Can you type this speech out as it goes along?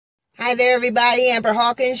Hi there, everybody. Amber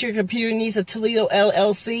Hawkins, your computer needs of Toledo,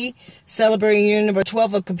 LLC, celebrating year number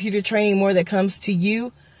 12 of computer training, more that comes to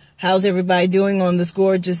you. How's everybody doing on this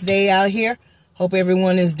gorgeous day out here? Hope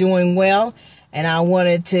everyone is doing well. And I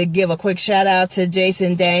wanted to give a quick shout out to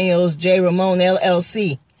Jason Daniels, J. Ramon,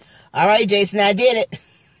 LLC. All right, Jason, I did it.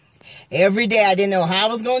 Every day. I didn't know how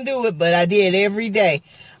I was going to do it, but I did every day.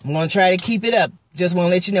 I'm going to try to keep it up. Just want to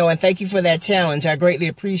let you know, and thank you for that challenge. I greatly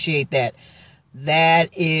appreciate that.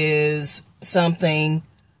 That is something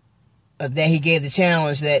that he gave the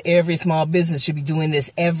challenge, that every small business should be doing this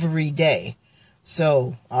every day.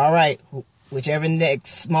 So, all right, whichever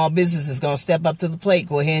next small business is going to step up to the plate,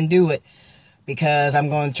 go ahead and do it, because I'm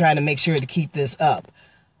going to try to make sure to keep this up.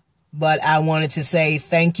 But I wanted to say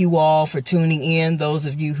thank you all for tuning in, those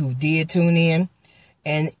of you who did tune in,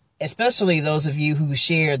 and especially those of you who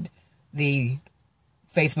shared the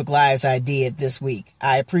Facebook Lives I did this week.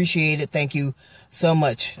 I appreciate it. Thank you so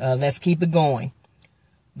much. Let's keep it going.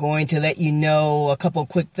 Going to let you know a couple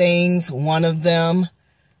quick things. One of them,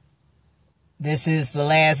 this is the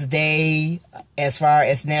last day as far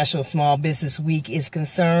as National Small Business Week is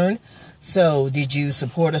concerned. So, did you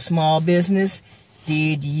support a small business?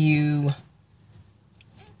 Did you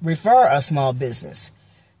refer a small business?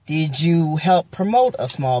 Did you help promote a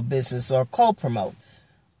small business or co-promote?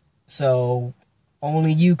 So,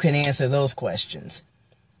 only you can answer those questions.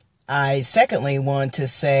 I secondly want to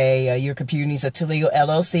say your computer needs a Toledo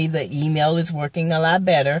LLC. The email is working a lot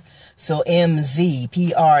better. So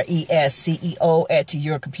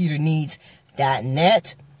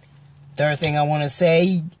mzpreseo@yourcomputerneeds.net. Third thing I want to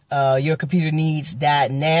say,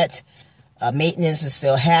 yourcomputerneeds.net. Maintenance is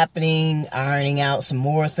still happening, ironing out some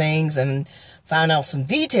more things, and found out some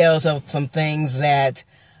details of some things that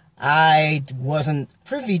I wasn't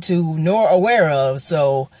privy to nor aware of.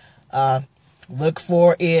 So look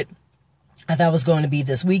for it. I thought it was going to be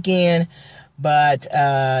this weekend, but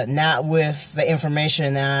not with the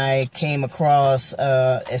information I came across,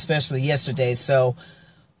 especially yesterday. So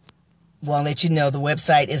want to let you know the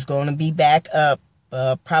website is going to be back up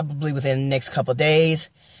probably within the next couple of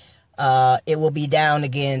days. It will be down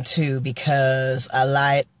again too, because a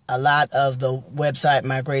lot of the website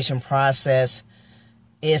migration process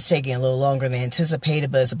is taking a little longer than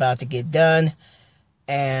anticipated, but it's about to get done.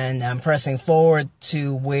 And I'm pressing forward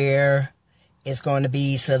to where it's going to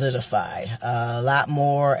be solidified. A lot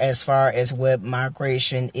more as far as web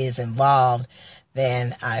migration is involved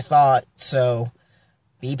than I thought. So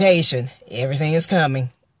be patient. Everything is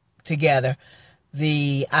coming together.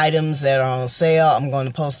 The items that are on sale, I'm going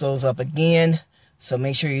to post those up again. So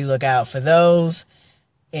make sure you look out for those.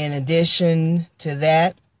 In addition to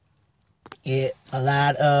that, a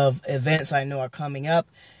lot of events I know are coming up.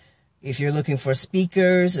 If you're looking for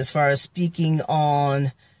speakers, as far as speaking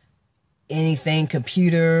on anything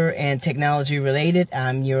computer and technology related,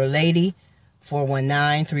 I'm your lady,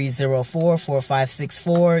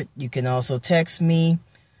 419-304-4564. You can also text me.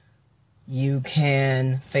 You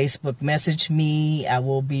can Facebook message me. I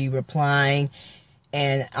will be replying.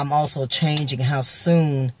 And I'm also changing how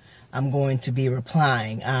soon I'm going to be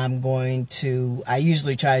replying. I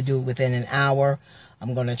usually try to do it within an hour.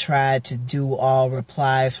 I'm going to try to do all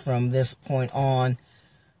replies from this point on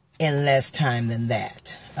in less time than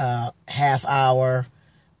that. Half hour,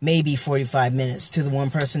 maybe 45 minutes. To the one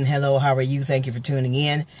person, hello, how are you? Thank you for tuning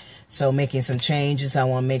in. So making some changes. I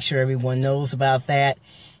want to make sure everyone knows about that.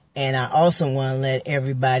 And I also want to let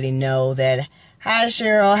everybody know that, hi,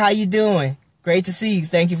 Cheryl, how you doing? Great to see you.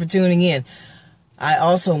 Thank you for tuning in. I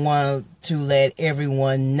also want to let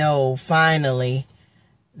everyone know, finally,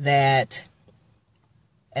 that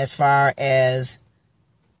as far as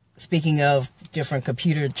speaking of different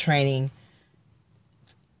computer trainings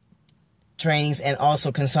and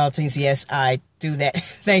also consultings, yes, I do that.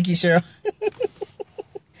 Thank you, Cheryl.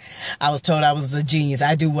 I was told I was a genius.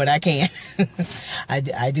 I do what I can.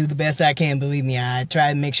 I do the best I can, believe me. I try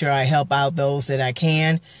to make sure I help out those that I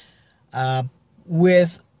can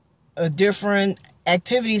with different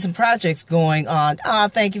activities and projects going on.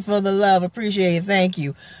 Thank you for the love. Appreciate it. Thank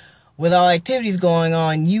you. With all activities going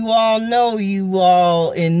on, you all know you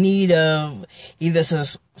all in need of either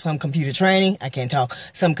some computer training. I can't talk.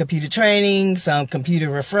 Some computer training, some computer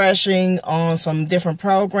refreshing on some different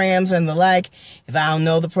programs and the like. If I don't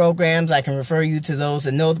know the programs, I can refer you to those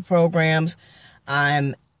that know the programs.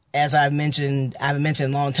 As I haven't mentioned a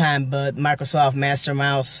long time, but Microsoft Master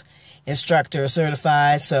Mouse instructor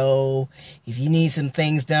certified. So if you need some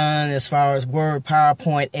things done as far as Word,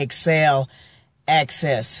 PowerPoint, Excel,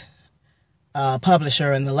 Access,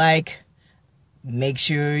 Publisher, and the like, make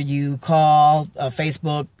sure you call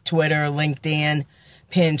Facebook, Twitter, LinkedIn,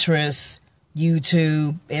 Pinterest,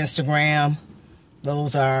 YouTube, Instagram.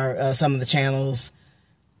 Those are some of the channels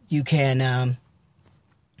you can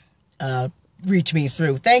reach me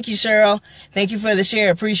through. Thank you, Cheryl. Thank you for the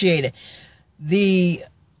share. Appreciate it. The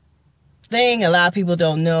thing a lot of people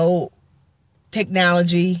don't know,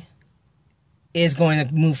 technology is going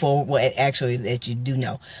to move forward. Well, actually, that you do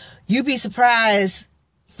know. You'd be surprised,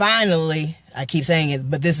 finally, I keep saying it,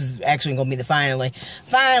 but this is actually going to be the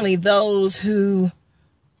finally, those who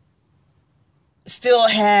still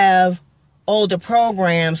have older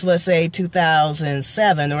programs, let's say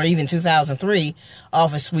 2007 or even 2003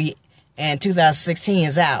 Office Suite, and 2016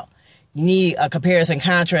 is out. You need a comparison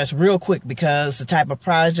contrast real quick, because the type of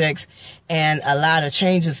projects and a lot of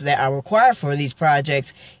changes that are required for these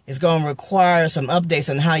projects is going to require some updates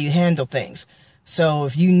on how you handle things. So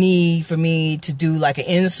if you need for me to do like an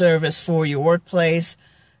in-service for your workplace,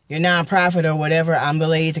 your nonprofit or whatever, I'm the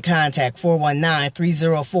lady to contact,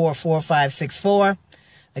 419-304-4564.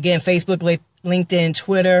 Again, Facebook, LinkedIn,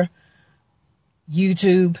 Twitter,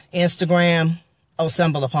 YouTube, Instagram,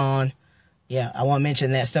 Stumble Upon. Yeah, I want to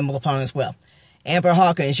mention that, Stumble Upon as well. Amber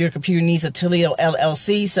Hawkins, your computer needs a Toledo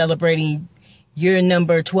LLC, celebrating year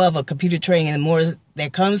number 12 of computer training and more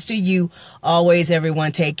that comes to you. Always,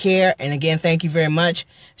 everyone, take care. And again, thank you very much.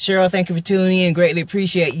 Cheryl, thank you for tuning in. Greatly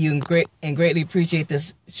appreciate you and greatly appreciate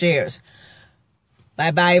the shares.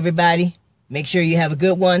 Bye-bye, everybody. Make sure you have a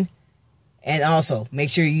good one. And also, make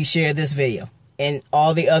sure you share this video and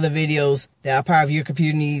all the other videos that are part of your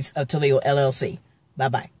computer needs of Toledo LLC.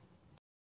 Bye-bye.